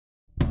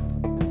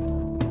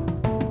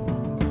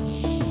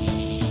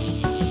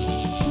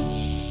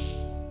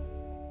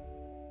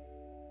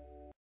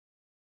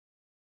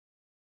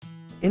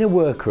In a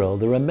work role,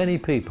 there are many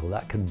people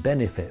that can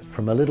benefit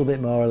from a little bit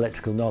more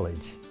electrical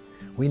knowledge.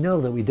 We know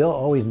that we don't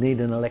always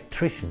need an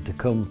electrician to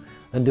come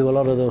and do a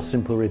lot of those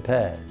simple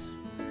repairs.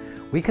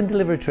 We can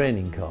deliver a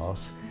training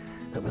course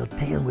that will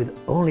deal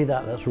with only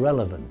that's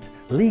relevant.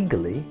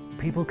 Legally,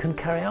 people can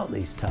carry out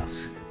these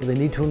tasks, but they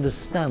need to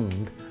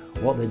understand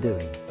what they're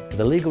doing.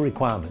 The legal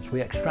requirements, we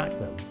extract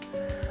them,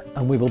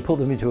 and we will put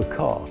them into a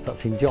course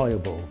that's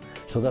enjoyable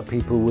so that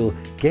people will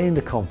gain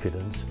the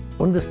confidence,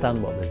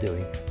 understand what they're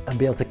doing, and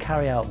be able to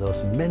carry out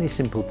those many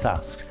simple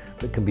tasks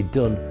that can be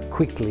done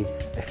quickly,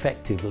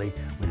 effectively,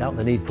 without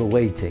the need for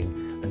waiting,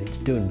 and it's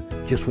done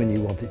just when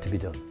you want it to be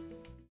done.